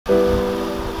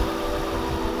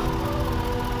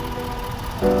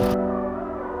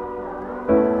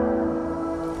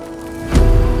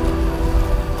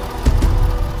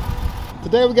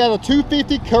Today we got a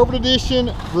 250 Covert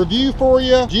Edition review for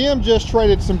you. Jim just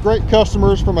traded some great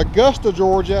customers from Augusta,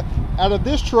 Georgia out of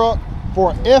this truck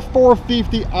for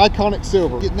F-450 Iconic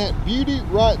Silver. Getting that beauty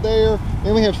right there.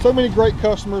 And we have so many great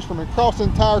customers from across the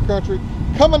entire country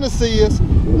coming to see us.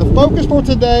 The focus for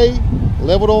today,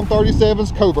 leveled on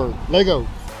 37s Covert. Let go.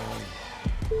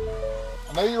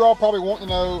 I know you're all probably wanting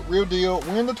to know, real deal,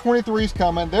 when the 23's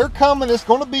coming. They're coming. It's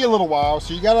going to be a little while,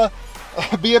 so you got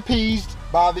to be appeased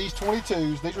by these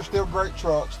 22s. These are still great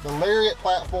trucks. The Lariat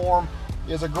platform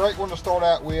is a great one to start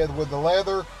out with the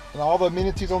leather and all the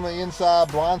amenities on the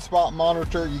inside, blind spot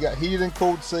monitor. You got heated and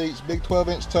cooled seats, big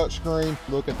 12-inch touchscreen.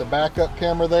 Look at the backup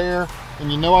camera there,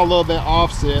 and you know I love that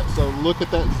offset. So look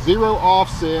at that zero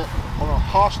offset on a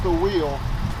hostile wheel,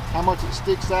 how much it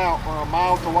sticks out on a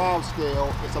mile to wide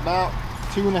scale. It's about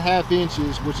 2.5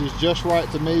 inches, which is just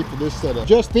right to me for this setup.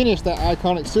 Just finished that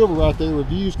Iconic Silver right there.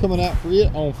 Reviews coming out for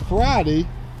it on Friday.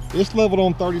 It's leveled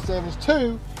on 37s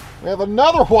too. We have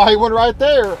another white one right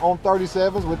there on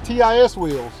 37s with TIS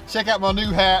wheels. Check out my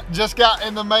new hat. Just got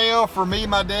in the mail for me,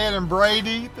 my dad, and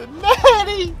Brady. The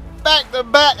natty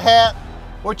back-to-back hat.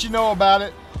 What you know about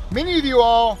it. Many of you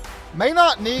all may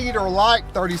not need or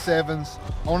like 37s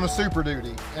on a Super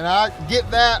Duty. And I get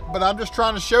that, but I'm just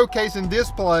trying to showcase and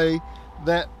display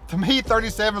that to me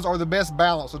 37s are the best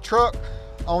balance. A truck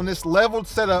on this leveled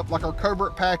setup like our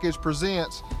Covert package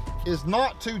presents is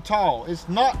not too tall. It's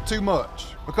not too much,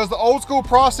 because the old school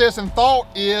process and thought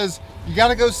is you got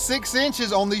to go 6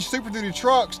 inches on these Super Duty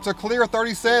trucks to clear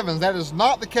 37s. That is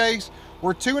not the case.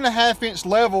 We're 2.5 inch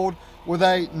leveled with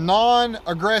a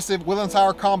non-aggressive wheel and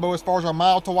tire combo as far as our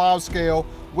mile to wide scale.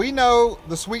 We know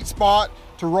the sweet spot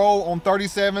to roll on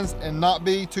 37s and not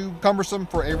be too cumbersome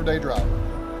for everyday driver.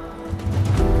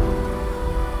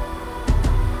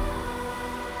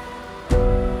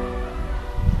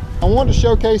 I wanted to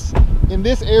showcase in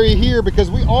this area here because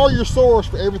we are your source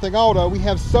for everything auto. We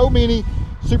have so many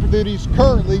Super Duties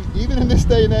currently. Even in this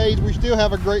day and age, we still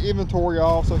have a great inventory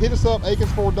off. So hit us up,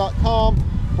 akinsford.com,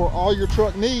 for all your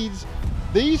truck needs.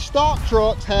 These stock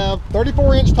trucks have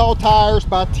 34-inch tall tires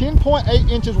by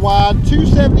 10.8 inches wide,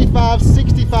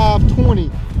 275/65/20.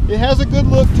 It has a good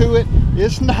look to it.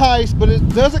 It's nice, but it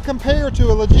doesn't compare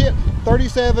to a legit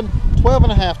 37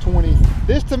 12.5/20.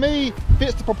 This to me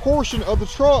fits the proportion of the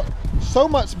truck so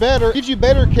much better. Gives you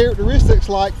better characteristics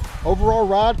like overall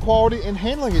ride quality and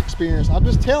handling experience. I'm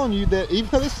just telling you that even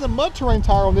though this is a mud terrain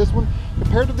tire on this one,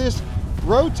 compared to this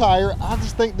road tire, I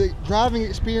just think the driving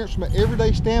experience from an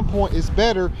everyday standpoint is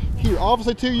better here.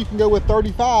 Obviously too, you can go with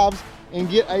 35s and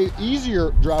get a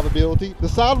easier drivability. The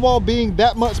sidewall being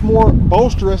that much more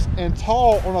bolsterous and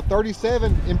tall on a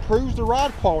 37 improves the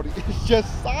ride quality. It's just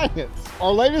science.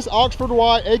 Our latest Oxford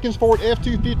White Akins Ford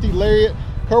F-250 Lariat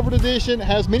Covert Edition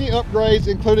has many upgrades,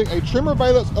 including a trimmer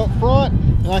valance up front,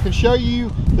 and I can show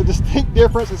you the distinct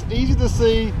difference. It's easy to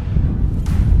see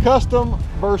custom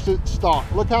versus stock.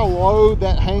 Look how low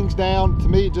that hangs down. To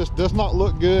me, it just does not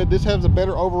look good. This has a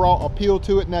better overall appeal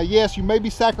to it. Now, yes, you may be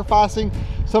sacrificing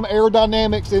some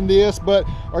aerodynamics in this, but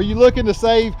are you looking to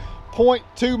save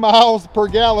 0.2 miles per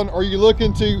gallon? Or are you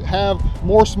looking to have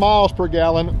more smiles per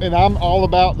gallon? And I'm all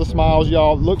about the smiles,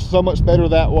 y'all. Looks so much better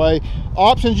that way.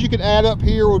 Options you can add up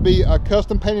here would be a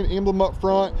custom painted emblem up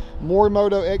front,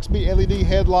 Morimoto XB LED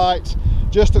headlights,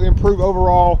 just to improve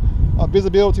overall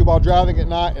visibility while driving at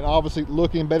night, and obviously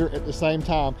looking better at the same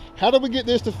time. How do we get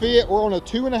this to fit? We're on a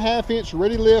 2.5 inch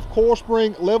ready lift coil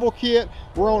spring level kit.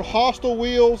 We're on hostile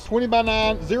wheels,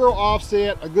 20x9, zero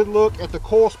offset. A good look at the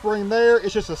coil spring there.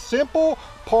 It's just a simple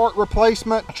part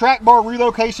replacement, a track bar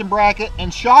relocation bracket,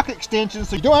 and shock extension,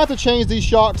 so you don't have to change these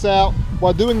shocks out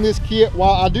while doing this kit.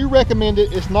 While I do recommend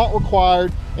it, it's not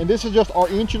required, and this is just our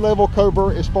entry-level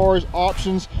Covert as far as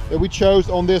options that we chose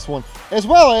on this one, as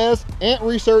well as Ant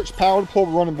Research power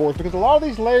deployable running boards, because a lot of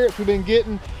these Lariats we've been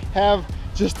getting have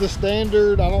just the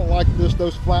standard, I don't like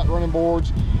those flat running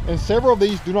boards, and several of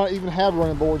these do not even have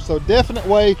running boards. So definite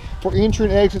way for entry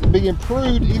and exit to be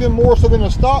improved, even more so than a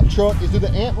stock truck, is through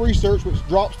the Ant Research, which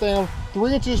drops down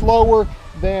 3 inches lower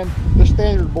than the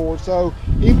standard board. So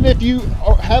even if you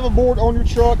have a board on your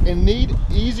truck and need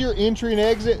easier entry and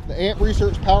exit, the Ant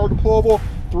Research power deployable,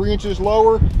 3 inches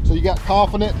lower, so you got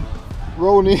confident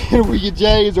rolling in with your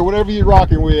J's or whatever you're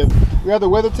rocking with. We have the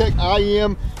WeatherTech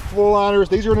IM floor liners.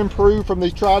 These are an improved from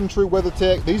these tried and true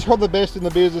WeatherTech. These are the best in the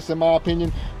business, in my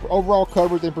opinion, for overall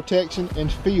coverage and protection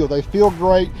and feel. They feel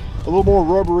great, a little more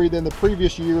rubbery than the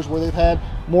previous years where they've had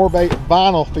more of a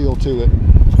vinyl feel to it.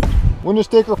 Window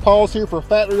sticker, pause here for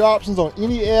factory options on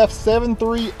any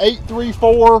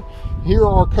F73834. Here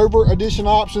are our Covert Edition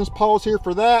options. Pause here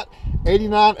for that.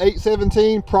 89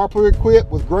 817, properly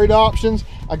equipped with great options.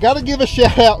 I got to give a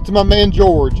shout out to my man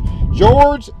George.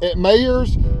 George at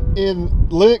Mayer's in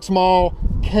Lenox Mall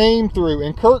came through,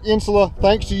 and Kirk Insula,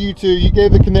 thanks to you too, you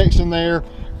gave the connection there.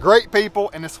 Great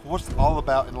people, and it's what it's all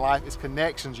about in life, is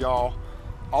connections, y'all.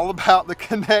 All about the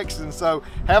connections. So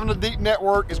having a deep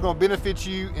network is going to benefit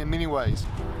you in many ways.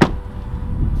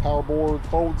 Power board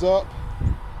folds up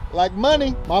like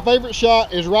money. My favorite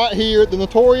shot is right here, the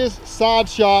notorious side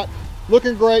shot.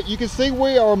 Looking great. You can see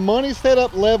we are money set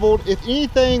up leveled. If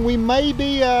anything, we may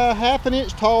be half an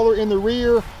inch taller in the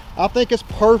rear. I think it's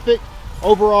perfect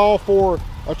overall for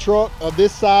a truck of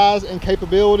this size and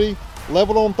capability.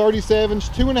 Leveled on 37s,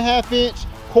 2.5 inch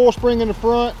coil spring in the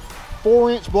front,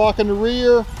 4-inch block in the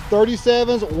rear,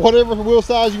 37s, whatever wheel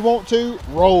size you want to,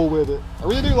 roll with it. I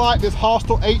really do like this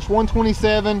Hostile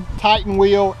H127 Titan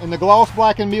wheel and the gloss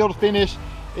black and milled finish.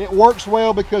 It works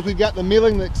well because we've got the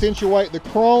milling to accentuate the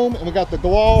chrome, and we got the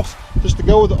gloss just to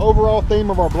go with the overall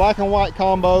theme of our black and white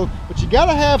combo. But you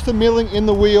gotta have some milling in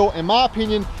the wheel, in my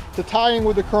opinion, to tie in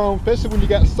with the chrome, especially when you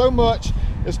got so much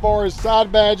as far as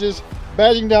side badges,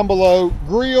 badging down below,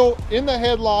 grille, in the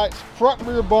headlights, front and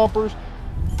rear bumpers.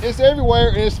 It's everywhere,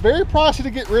 and it's very pricey to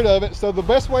get rid of it. So the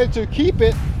best way to keep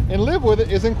it and live with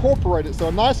it is incorporate it. So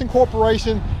a nice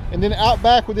incorporation, and then out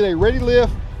back we did a ready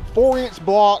lift 4-inch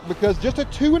block, because just a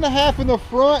 2.5 in the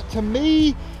front to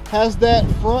me has that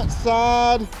front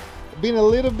side being a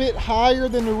little bit higher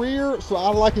than the rear. So I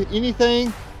like it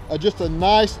anything just a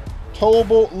nice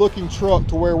towable looking truck,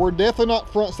 to where we're definitely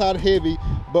not front side heavy,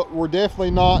 but we're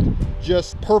definitely not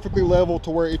just perfectly level to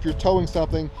where if you're towing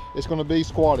something, it's going to be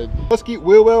squatted. Let's keep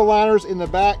wheel well liners in the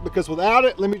back, because without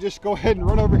it, let me just go ahead and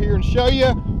run over here and show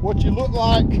you what you look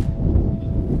like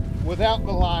without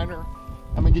the liner.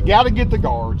 I mean, you got to get the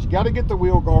guards, you got to get the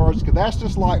wheel guards, because that's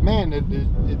just like, man,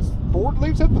 it's Ford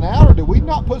leave something out, or did we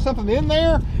not put something in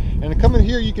there? And coming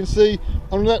here, you can see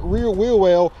under that rear wheel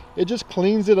well, it just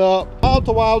cleans it up. Wild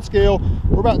to wild scale,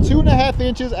 we're about 2.5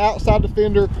 inches outside the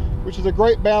fender, which is a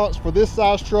great balance for this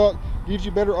size truck. Gives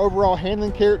you better overall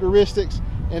handling characteristics.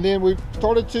 And then we've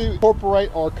started to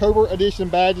incorporate our Covert Edition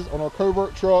badges on our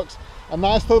Covert trucks. A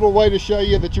nice little way to show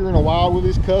you that you're in a Wild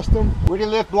Willies custom. Ready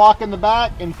lift block in the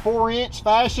back in 4-inch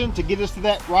fashion to get us to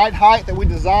that right height that we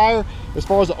desire as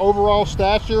far as the overall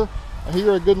stature. And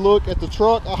here a good look at the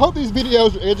truck. I hope these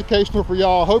videos are educational for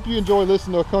y'all. I hope you enjoy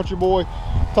listening to a country boy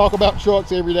talk about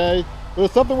trucks every day. But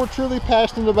it's something we're truly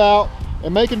passionate about,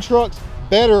 and making trucks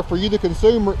better for you, the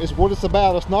consumer, is what it's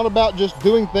about. It's not about just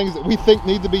doing things that we think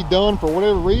need to be done for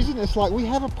whatever reason. It's like we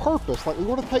have a purpose. Like, we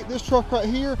want to take this truck right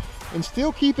here and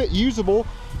still keep it usable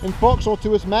and functional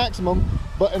to its maximum,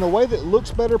 but in a way that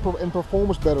looks better and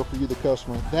performs better for you, the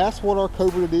customer. That's what our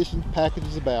Covert Edition package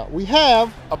is about. We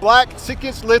have a black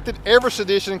 6-inch lifted Everest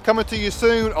Edition coming to you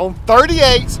soon on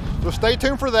 38s, so stay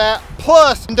tuned for that.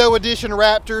 Plus Window Edition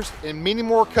Raptors and many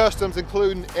more customs,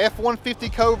 including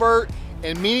F-150 Covert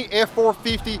and mini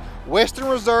F-450 Western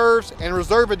Reserves and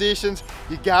Reserve Editions.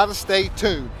 You gotta stay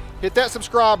tuned. Hit that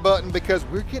subscribe button, because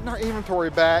we're getting our inventory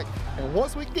back, and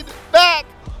once we get it back,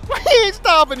 we ain't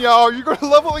stopping, y'all. You're gonna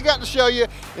love what we got to show you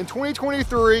in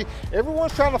 2023.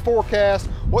 Everyone's trying to forecast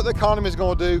what the economy is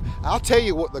gonna do. I'll tell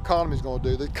you what the economy is gonna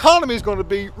do. The economy is gonna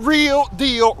be real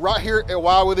deal right here at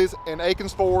Wild Willies and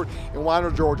Akins Ford in Weiner,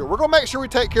 Georgia. We're gonna make sure we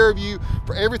take care of you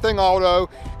for everything auto,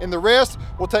 and the rest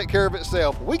will take care of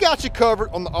itself. We got you covered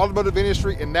on the automotive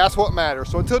industry, and that's what matters.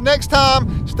 So until next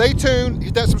time, stay tuned,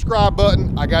 hit that subscribe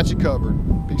button. I got you covered.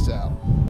 Peace out.